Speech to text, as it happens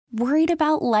Worried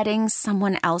about letting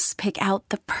someone else pick out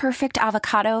the perfect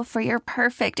avocado for your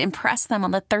perfect impress them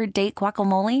on the third date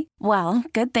guacamole? Well,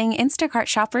 good thing Instacart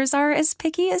shoppers are as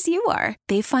picky as you are.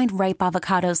 They find ripe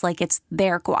avocados like it's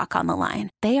their guac on the line.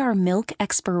 They are milk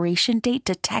expiration date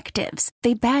detectives.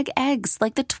 They bag eggs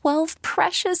like the 12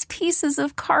 precious pieces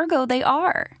of cargo they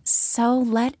are. So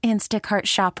let Instacart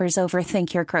shoppers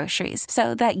overthink your groceries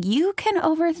so that you can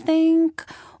overthink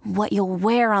what you'll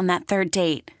wear on that third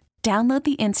date. Download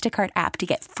the Instacart app to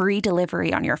get free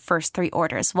delivery on your first 3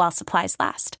 orders while supplies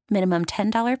last. Minimum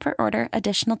 $10 per order.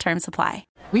 Additional terms apply.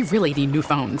 We really need new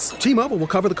phones. T-Mobile will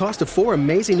cover the cost of 4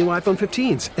 amazing new iPhone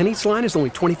 15s, and each line is only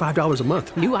 $25 a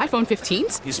month. New iPhone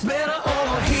 15s? It's better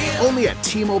over here. Only at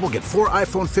T-Mobile, get 4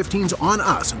 iPhone 15s on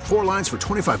us and 4 lines for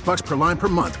 $25 per line per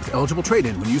month with eligible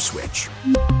trade-in when you switch.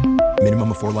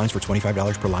 Minimum of 4 lines for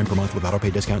 $25 per line per month with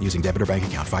autopay discount using debit or bank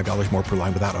account. $5 more per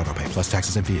line without autopay, plus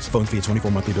taxes and fees. Phone fee at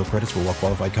 24 monthly bill credits for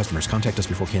well-qualified customers. Contact us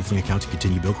before canceling account to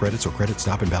continue bill credits or credit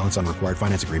stop and balance on required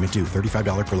finance agreement due.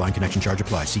 $35 per line connection charge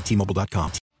applies. See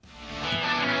T-Mobile.com.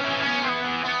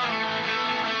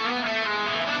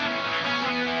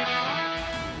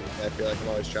 I feel like I'm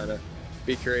always trying to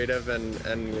be creative and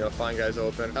find guys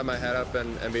open. Have my head up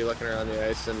and be looking around the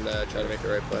ice and try to make the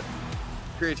right play.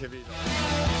 Creativity.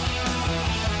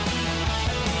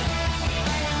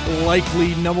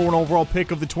 Likely number 1 overall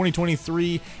pick of the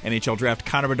 2023 NHL Draft,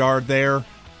 Connor Bedard there.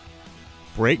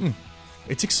 Brayton.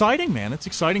 It's exciting, man. It's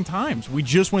exciting times. We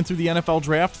just went through the NFL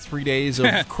Draft, 3 days of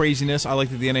craziness. I like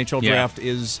that the NHL Draft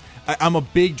is... I'm a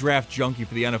big draft junkie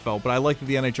for the NFL, but I like that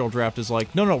the NHL Draft is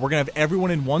like, no, we're going to have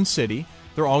everyone in one city.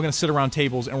 They're all going to sit around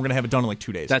tables, and we're going to have it done in like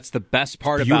 2 days. That's the best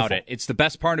part about it. It's the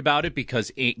best part about it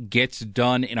because it gets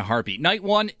done in a heartbeat. Night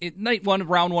one,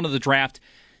 round one of the draft,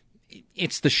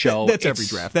 it's the show. That's every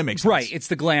draft. That makes sense. Right. It's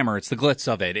the glamour. It's the glitz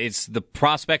of it. It's the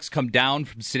prospects come down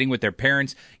from sitting with their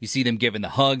parents. You see them giving the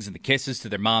hugs and the kisses to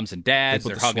their moms and dads.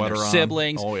 They're hugging their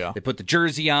siblings. Oh, yeah. They put the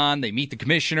jersey on. They meet the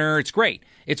commissioner. It's great.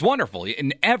 It's wonderful.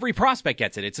 And every prospect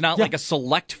gets it. It's not like a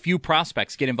select few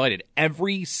prospects get invited.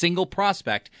 Every single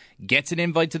prospect gets an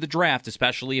invite to the draft,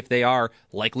 especially if they are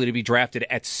likely to be drafted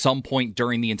at some point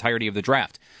during the entirety of the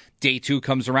draft. Day 2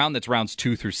 comes around, that's rounds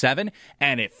 2 through 7,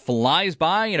 and it flies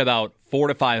by in about 4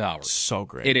 to 5 hours. So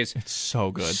great. It's so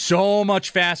good. So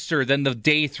much faster than the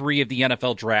day 3 of the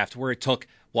NFL Draft, where it took,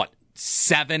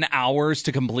 7 hours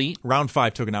to complete? Round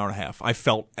 5 took an hour and a half. I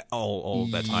felt all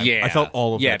of that time. Yeah. I felt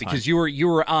all of that time. Yeah, because you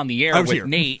were on the air with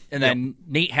Nate, and then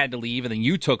Nate had to leave, and then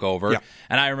you took over. Yep.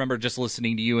 And I remember just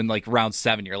listening to you in round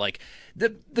 7. You're like, the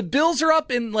Bills are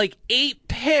up in 8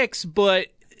 picks, but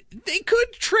they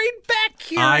could trade back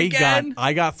here again.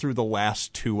 I got through the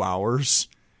last 2 hours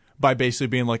by basically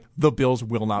being like, the Bills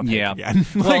will not pick again.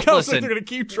 Well, I was like, they're going to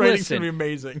keep trading. It's going to be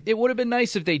amazing. It would have been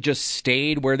nice if they just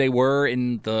stayed where they were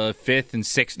in the 5th and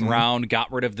 6th round,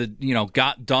 got rid of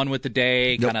got done with the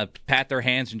day, kind of pat their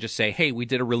hands and just say, hey, we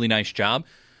did a really nice job.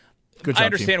 Good job, I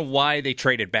understand team. Why they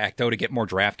traded back, though, to get more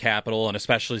draft capital and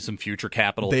especially some future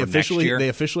capital for next year. They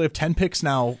officially have 10 picks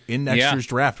now in next year's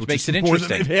draft, which makes is it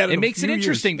interesting. It makes it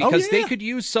interesting because they could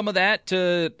use some of that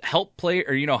to help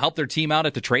help their team out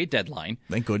at the trade deadline.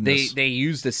 Thank goodness. They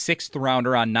used a 6th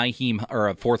rounder on Nyheim, or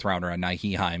a 4th rounder on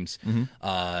Nyheim Hines,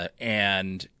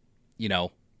 and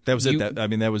that was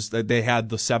it. They had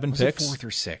the 7 picks. 4th or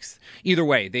 6th. Either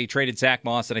way, they traded Zach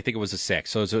Moss, and I think it was a 6th.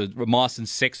 So it's a Moss and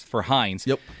 6th for Hines.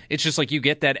 Yep. It's just like you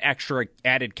get that extra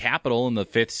added capital in the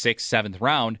 5th, 6th, 7th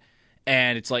round,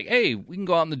 and it's like, hey, we can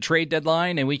go out in the trade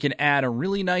deadline, and we can add a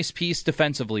really nice piece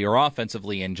defensively or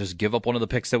offensively and just give up one of the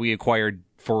picks that we acquired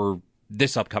for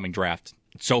this upcoming draft.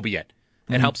 So be it.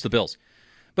 It helps the Bills.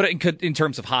 But in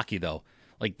terms of hockey, though,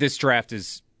 this draft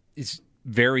is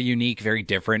very unique, very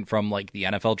different from the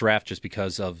NFL draft just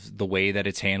because of the way that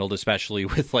it's handled, especially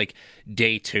with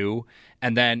day 2.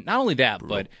 And then not only that,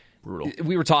 but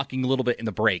we were talking a little bit in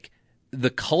the break.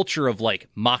 The culture of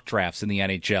mock drafts in the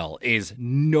NHL is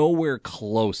nowhere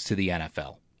close to the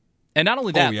NFL. And not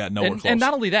only that, close. And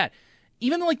not only that,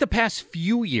 even the past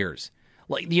few years,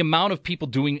 the amount of people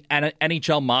doing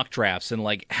NHL mock drafts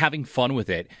and having fun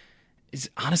with it is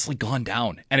honestly gone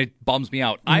down, and it bums me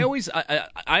out. I always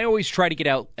try to get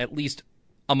out at least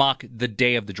a mock the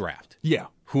day of the draft. Yeah.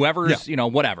 Whoever's,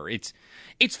 whatever. It's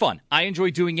fun. I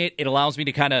enjoy doing it. It allows me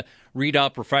to kind of read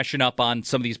up, refreshen up on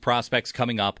some of these prospects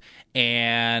coming up.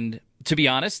 And to be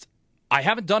honest, I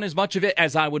haven't done as much of it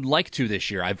as I would like to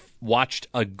this year. I've watched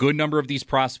a good number of these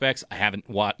prospects. I haven't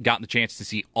gotten the chance to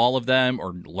see all of them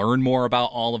or learn more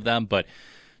about all of them, but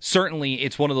certainly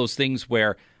it's one of those things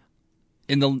where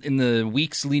in the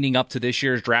weeks leading up to this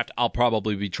year's draft, I'll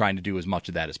probably be trying to do as much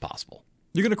of that as possible.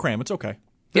 You're going to cram. It's okay.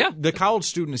 Yeah. The college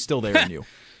student is still there in you.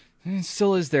 It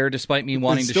still is there, despite me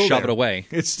wanting to still shove there. it away.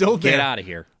 It's still there. Get out of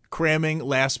here. Cramming,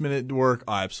 last-minute work.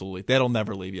 Oh, absolutely. That'll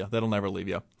never leave you. That'll never leave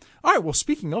you. All right, well,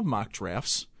 speaking of mock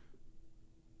drafts,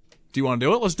 do you want to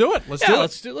do it? Let's do it.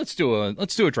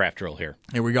 Let's do a draft drill here.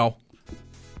 Here we go.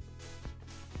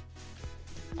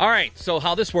 All right, so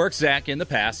how this works, Zach, in the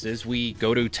past is we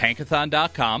go to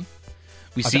tankathon.com.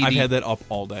 I've had that up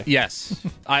all day. Yes.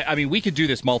 I mean, we could do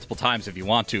this multiple times if you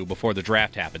want to before the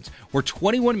draft happens. We're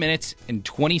 21 minutes and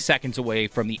 20 seconds away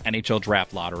from the NHL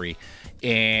Draft Lottery,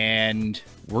 and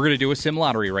we're going to do a sim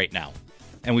lottery right now.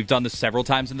 And we've done this several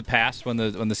times in the past when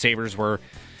the Sabres were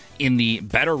in the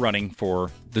better running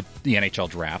for the NHL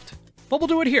Draft. But we'll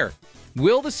do it here.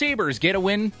 Will the Sabres get a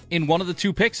win in one of the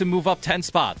two picks and move up 10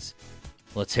 spots?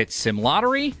 Let's hit sim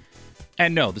lottery.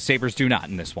 And no, the Sabres do not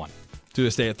in this one. Do they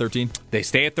stay at 13? They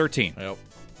stay at 13. Yep.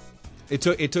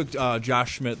 It took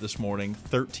Josh Schmidt this morning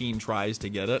 13 tries to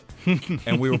get it,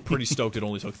 and we were pretty stoked it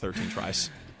only took 13 tries.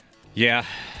 Yeah.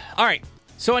 All right.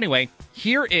 So anyway,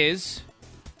 here is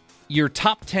your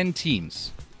top 10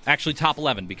 teams. Actually, top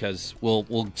 11, because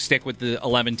we'll stick with the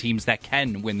 11 teams that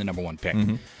can win the number one pick.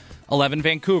 11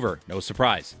 Vancouver, no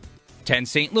surprise. 10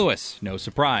 St. Louis, no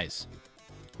surprise.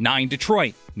 9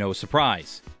 Detroit, no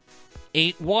surprise.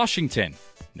 8 Washington,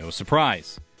 no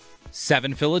surprise.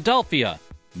 7 Philadelphia,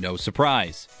 no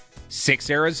surprise. 6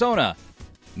 Arizona,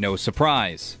 no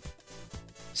surprise.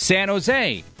 San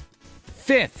Jose,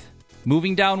 5th,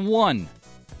 moving down 1.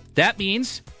 That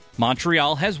means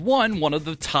Montreal has won one of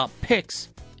the top picks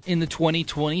in the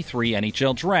 2023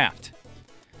 NHL Draft.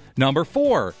 Number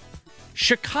 4,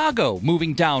 Chicago,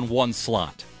 moving down 1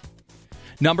 slot.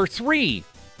 Number 3,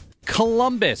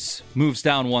 Columbus moves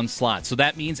down 1 slot. So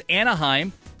that means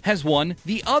Anaheim has won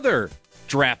the other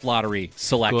draft lottery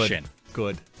selection.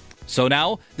 Good. So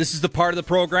now this is the part of the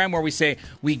program where we say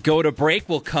we go to break,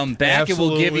 we'll come back, and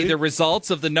we'll give you the results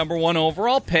of the number 1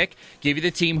 overall pick, give you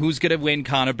the team who's going to win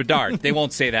Connor Bedard. They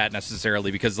won't say that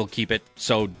necessarily because they'll keep it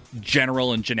so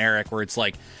general and generic where it's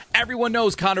like everyone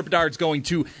knows Connor Bedard's going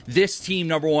to this team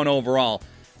number 1 overall.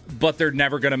 But they're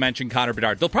never going to mention Connor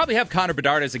Bedard. They'll probably have Connor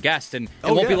Bedard as a guest, and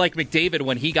it won't be like McDavid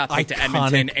when he got picked to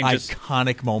Edmonton. And just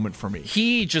iconic moment for me.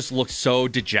 He just looked so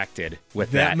dejected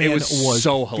with that. Man it was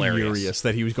so hilarious. Furious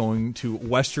that he was going to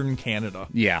Western Canada.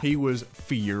 Yeah. He was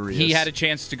furious. He had a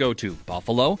chance to go to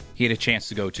Buffalo. He had a chance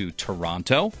to go to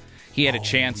Toronto. He had a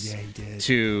chance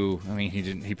to. I mean, he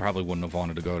didn't. He probably wouldn't have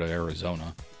wanted to go to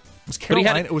Arizona. Was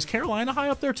Carolina high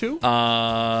up there too?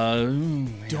 I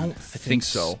think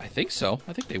so. I think so.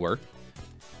 I think they were.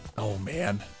 Oh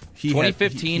man,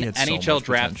 2015 NHL so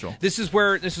Draft. Potential. This is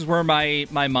where my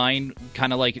mind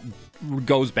kind of like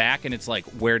goes back, and it's like,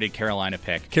 where did Carolina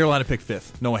pick? Carolina picked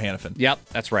 5th. Noah Hannafin. Yep,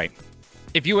 that's right.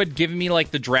 If you had given me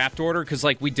like the draft order, because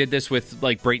like we did this with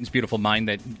like Brayton's Beautiful Mind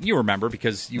that you remember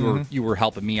because you were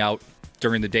helping me out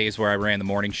during the days where I ran the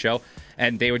morning show.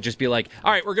 And they would just be like,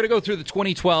 all right, we're going to go through the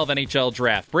 2012 NHL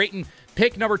Draft. Brayton,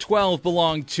 pick number 12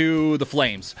 belonged to the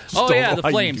Flames. The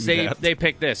Flames. They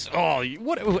picked this. Oh,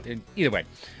 what? Either way.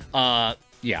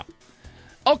 Yeah.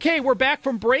 Okay, we're back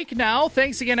from break now.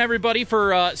 Thanks again, everybody,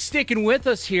 for sticking with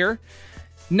us here.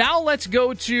 Now let's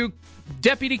go to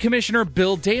Deputy Commissioner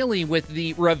Bill Daly with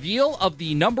the reveal of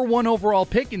the number 1 overall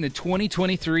pick in the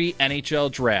 2023 NHL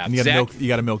Draft. And you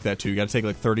got to milk that too. You got to take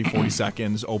like 30, 40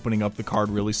 seconds, opening up the card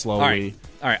really slowly.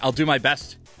 All right. I'll do my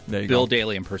best Bill go.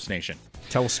 Daly impersonation.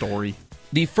 Tell a story.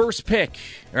 The first pick,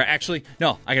 or actually,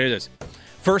 no, I got to do this.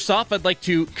 First off, I'd like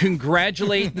to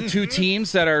congratulate the 2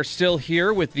 teams that are still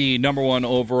here with the number 1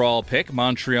 overall pick,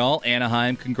 Montreal,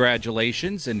 Anaheim.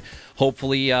 Congratulations, and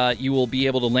hopefully you will be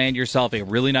able to land yourself a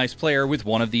really nice player with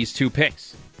one of these 2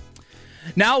 picks.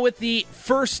 Now with the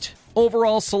first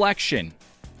overall selection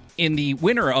in the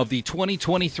winner of the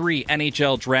 2023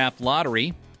 NHL Draft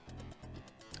Lottery,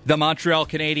 the Montreal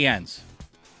Canadiens.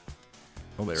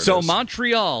 Oh, there it is.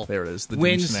 Montreal there it is, the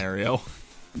wins scenario.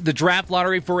 The draft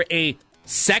lottery for a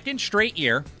second straight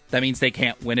year. That means they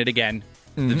can't win it again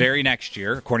the very next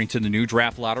year, according to the new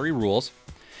draft lottery rules.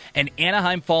 And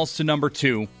Anaheim falls to number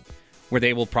 2, where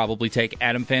they will probably take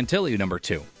Adam Fantilli number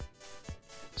 2.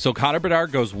 So Connor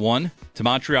Bedard goes 1 to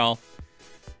Montreal.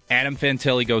 Adam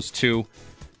Fantilli goes 2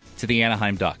 to the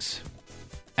Anaheim Ducks.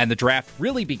 And the draft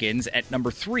really begins at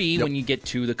number 3 when you get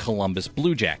to the Columbus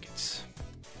Blue Jackets.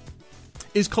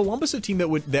 Is Columbus a team that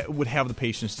would have the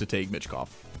patience to take Michkov?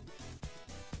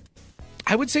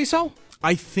 I would say so.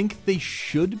 I think they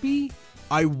should be.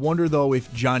 I wonder, though,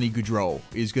 if Johnny Gaudreau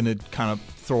is going to kind of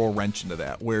throw a wrench into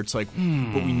that, where it's like,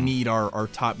 but we need our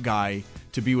top guy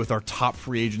to be with our top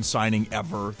free agent signing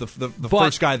ever, the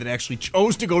first guy that actually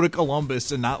chose to go to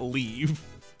Columbus and not leave.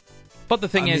 But the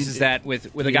thing is that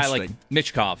with a guy like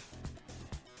Michkov,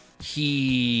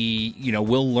 he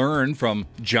will learn from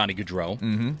Johnny Gaudreau.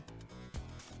 Mm-hmm.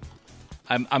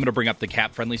 I'm going to bring up the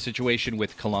cap-friendly situation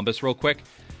with Columbus real quick,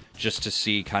 just to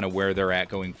see kind of where they're at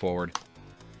going forward.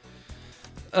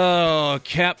 Oh,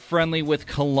 cap-friendly with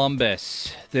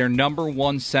Columbus. Their number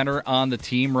one center on the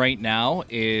team right now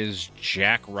is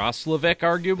Jack Roslovic,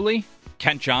 arguably.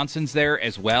 Kent Johnson's there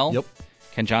as well. Yep.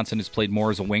 Kent Johnson has played more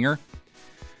as a winger.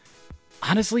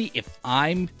 Honestly, if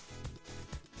I'm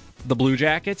the Blue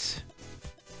Jackets,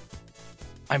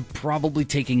 I'm probably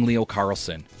taking Leo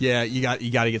Carlsson. Yeah, you got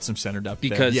to get some center depth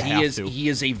because there. he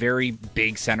is a very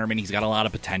big centerman. He's got a lot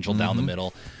of potential down the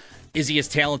middle. Is he as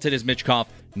talented as Michkov?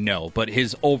 No, but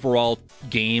his overall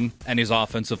game and his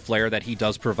offensive flair that he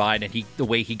does provide, and the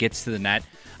way he gets to the net.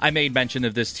 I made mention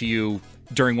of this to you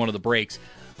during one of the breaks.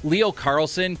 Leo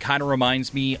Carlsson kind of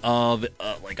reminds me of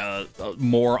like a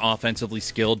more offensively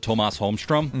skilled Tomas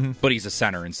Holmstrom, but he's a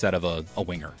center instead of a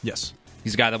winger. Yes.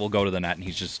 He's a guy that will go to the net, and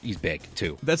he's big,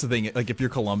 too. That's the thing. Like, if you're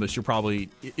Columbus, you're probably,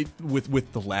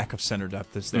 with the lack of center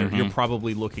depth that's there, you're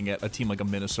probably looking at a team like a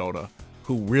Minnesota,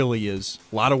 who really is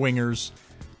a lot of wingers,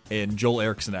 and Joel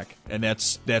Eriksson, and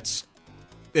that's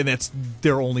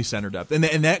their only center depth. And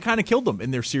that kind of killed them in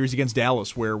their series against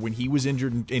Dallas, where when he was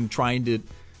injured and trying to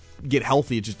get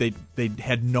healthy, it's just they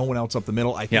had no one else up the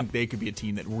middle. I think they could be a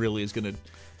team that really is going to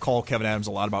call Kevin Adams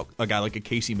a lot about a guy like a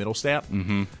Casey Middlestat.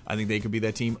 Mm-hmm. I think they could be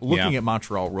that team. Looking at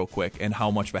Montreal real quick and how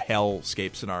much of a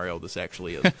hellscape scenario this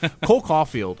actually is. Cole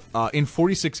Caulfield, in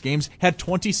 46 games, had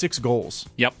 26 goals.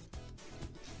 Yep.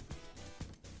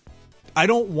 I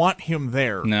don't want him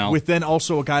there. No. With then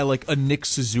also a guy like a Nick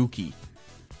Suzuki.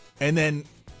 And then...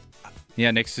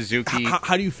 Yeah, Nick Suzuki.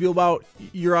 How do you feel about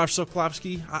Juraj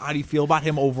Slavkovsky? How do you feel about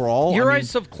him overall? Juraj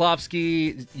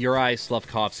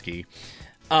Slavkovsky.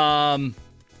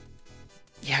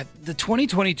 Yeah, the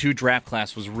 2022 draft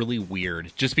class was really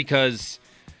weird, just because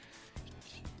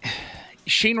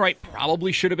Shane Wright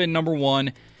probably should have been number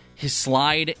one. His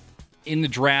slide in the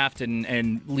draft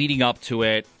and leading up to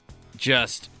it,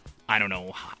 just I don't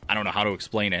know how to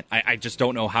explain it. I just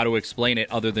don't know how to explain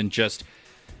it other than just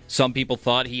some people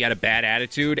thought he had a bad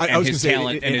attitude and his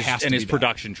talent and his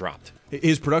production dropped.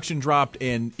 His production dropped,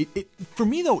 and for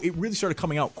me, though, it really started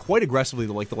coming out quite aggressively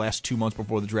the last 2 months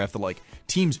before the draft that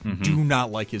teams do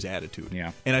not like his attitude.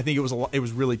 Yeah. And I think it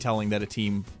was really telling that a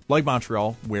team like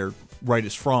Montreal, where Wright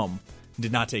is from,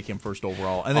 did not take him first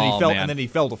overall, and then he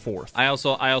fell to fourth. I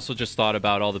also just thought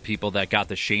about all the people that got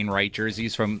the Shane Wright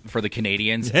jerseys for the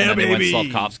Canadians, yeah, and then they went baby.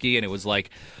 Slavkovsky, and it was like,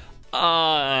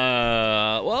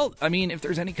 well, I mean, if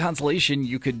there's any consolation,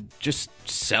 you could just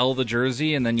sell the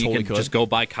jersey, and then you could just go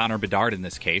buy Connor Bedard in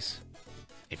this case,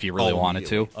 if you really wanted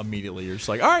to. Immediately, you're just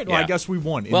like, all right, well, I guess we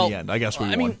won in the end. I guess we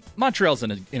won. I mean, Montreal's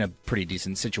in a pretty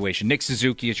decent situation. Nick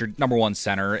Suzuki is your number one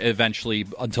center, eventually,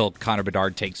 until Connor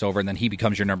Bedard takes over, and then he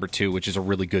becomes your number two, which is a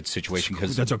really good situation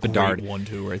because that's a Bedard, great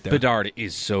 1-2 right there. Bedard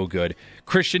is so good.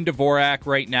 Christian Dvorak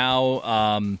right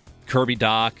now, Kirby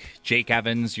Dach, Jake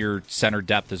Evans, your center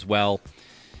depth as well.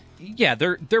 Yeah,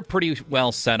 they're pretty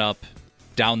well set up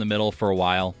down the middle for a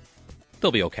while.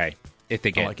 They'll be okay if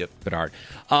they get Bedard.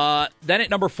 Then at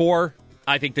number 4,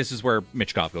 I think this is where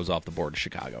Michkov goes off the board to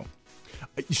Chicago.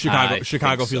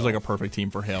 Chicago feels like a perfect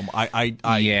team for him. I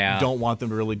don't want them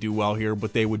to really do well here,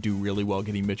 but they would do really well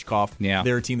getting Michkov. Yeah.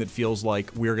 They're a team that feels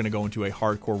like we're going to go into a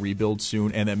hardcore rebuild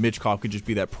soon, and that Michkov could just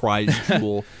be that prize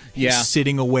jewel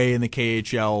sitting away in the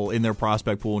KHL in their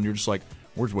prospect pool, and you're just like,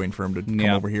 we're just waiting for him to come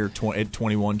over here at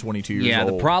 21, 22 years old. Yeah,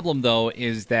 the problem, though,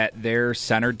 is that their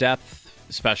center depth,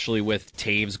 especially with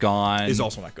Taves gone, is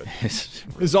also not good.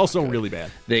 It's also really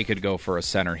bad. They could go for a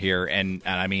center here. And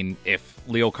I mean, if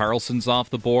Leo Carlsson's off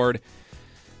the board,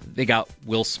 they got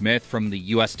Will Smith from the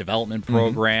U.S. Development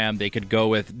Program. They could go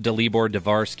with Dalibor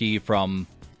Dvarsky from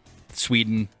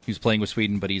Sweden. He's playing with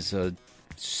Sweden, but he's a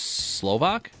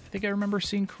Slovak, I think I remember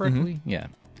seeing correctly. Yeah.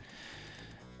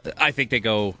 I think they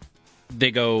go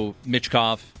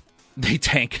Michkov, they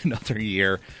tank another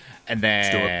year, and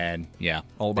then they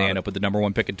end up with the number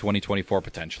 1 pick in 2024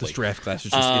 potentially. This draft class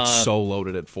is just it's so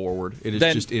loaded at forward. It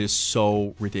is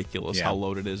so ridiculous how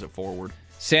loaded it is at forward.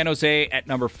 San Jose at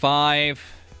number 5,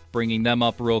 bringing them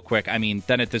up real quick. I mean,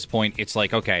 then at this point it's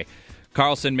like, okay,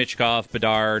 Carlsson, Michkov,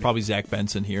 Bedard, probably Zach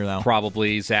Benson here now.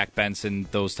 Probably Zach Benson,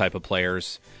 those type of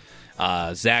players.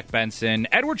 Zach Benson.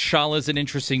 Edward Shala is an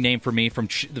interesting name for me from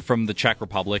the Czech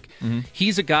Republic.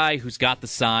 He's a guy who's got the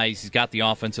size, he's got the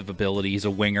offensive ability, he's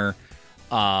a winger.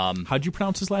 How'd you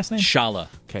pronounce his last name? Shala.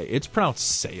 Okay, it's pronounced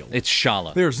Sale. It's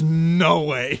Shala. There's no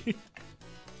way.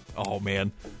 Oh,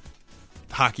 man.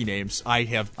 hockey names. I'm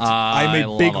a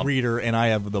love big them. reader, and I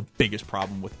have the biggest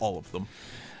problem with all of them.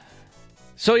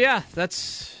 So, yeah,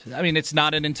 it's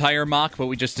not an entire mock, but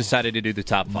we just decided to do the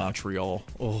top 5. Montreal.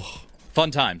 Oh,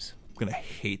 Fun times. I'm going to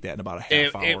hate that in about a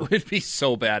half hour. It would be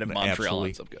so bad if Montreal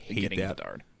ends up getting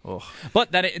Bedard.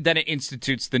 But then it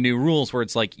institutes the new rules where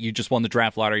it's like you just won the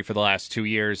draft lottery for the last 2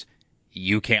 years.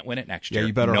 You can't win it next year.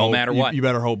 You better matter what. You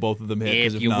better hope both of them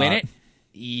hit. If you win it,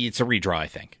 it's a redraw, I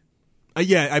think.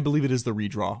 Yeah, I believe it is the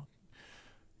redraw.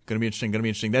 Going to be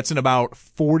interesting. That's in about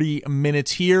 40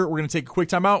 minutes here. We're going to take a quick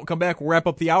time out. We'll come back. We'll wrap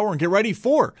up the hour and get ready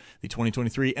for the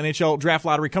 2023 NHL Draft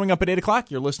Lottery coming up at 8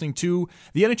 o'clock. You're listening to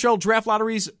the NHL Draft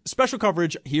Lottery's special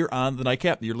coverage here on the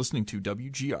Nightcap. You're listening to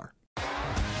WGR.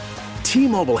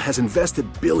 T-Mobile has invested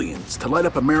billions to light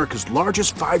up America's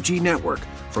largest 5G network,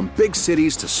 from big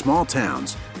cities to small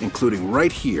towns, including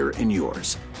right here in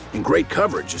yours. And great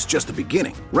coverage is just the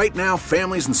beginning. Right now,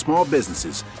 families and small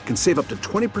businesses can save up to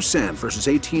 20% versus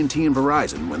AT&T and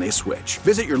Verizon when they switch.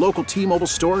 Visit your local T-Mobile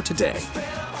store today.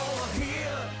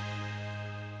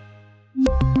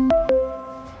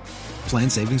 Plan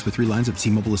savings with 3 lines of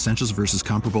T-Mobile Essentials versus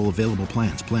comparable available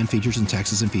plans. Plan features and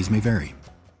taxes and fees may vary.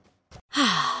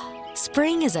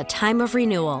 Spring is a time of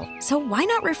renewal, so why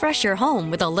not refresh your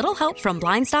home with a little help from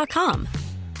Blinds.com?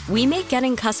 We make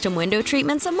getting custom window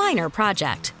treatments a minor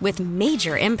project with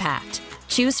major impact.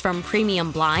 Choose from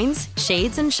premium blinds,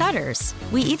 shades, and shutters.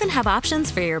 We even have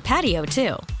options for your patio,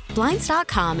 too.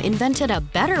 Blinds.com invented a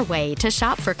better way to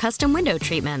shop for custom window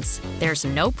treatments. There's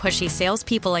no pushy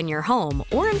salespeople in your home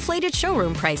or inflated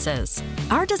showroom prices.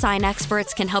 Our design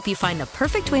experts can help you find the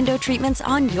perfect window treatments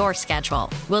on your schedule.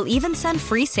 We'll even send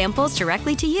free samples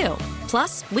directly to you.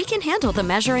 Plus, we can handle the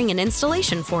measuring and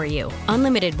installation for you.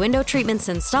 Unlimited window treatments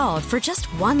installed for just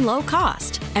one low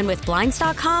cost. And with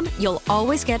Blinds.com, you'll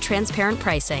always get transparent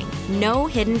pricing. No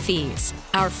hidden fees.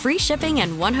 Our free shipping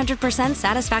and 100%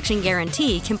 satisfaction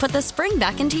guarantee can put the spring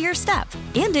back into your step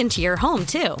and into your home,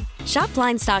 too. Shop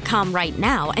Blinds.com right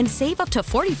now and save up to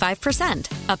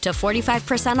 45%. Up to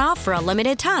 45% off for a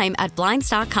limited time at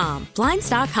Blinds.com.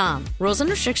 Blinds.com. Rules and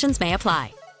restrictions may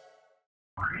apply.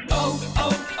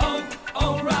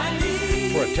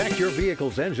 Protect your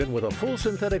vehicle's engine with a full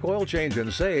synthetic oil change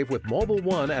and save with Mobile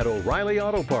One at O'Reilly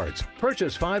Auto Parts.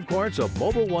 Purchase 5 quarts of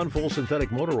Mobile One full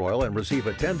synthetic motor oil and receive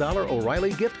a $10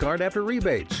 O'Reilly gift card after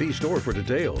rebate. See store for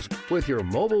details. With your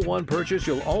Mobile One purchase,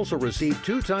 you'll also receive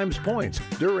 2 times points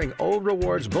during O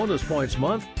Rewards Bonus Points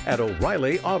Month at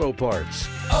O'Reilly Auto Parts.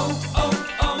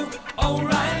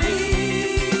 O'Reilly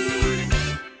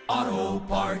Auto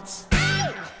Parts.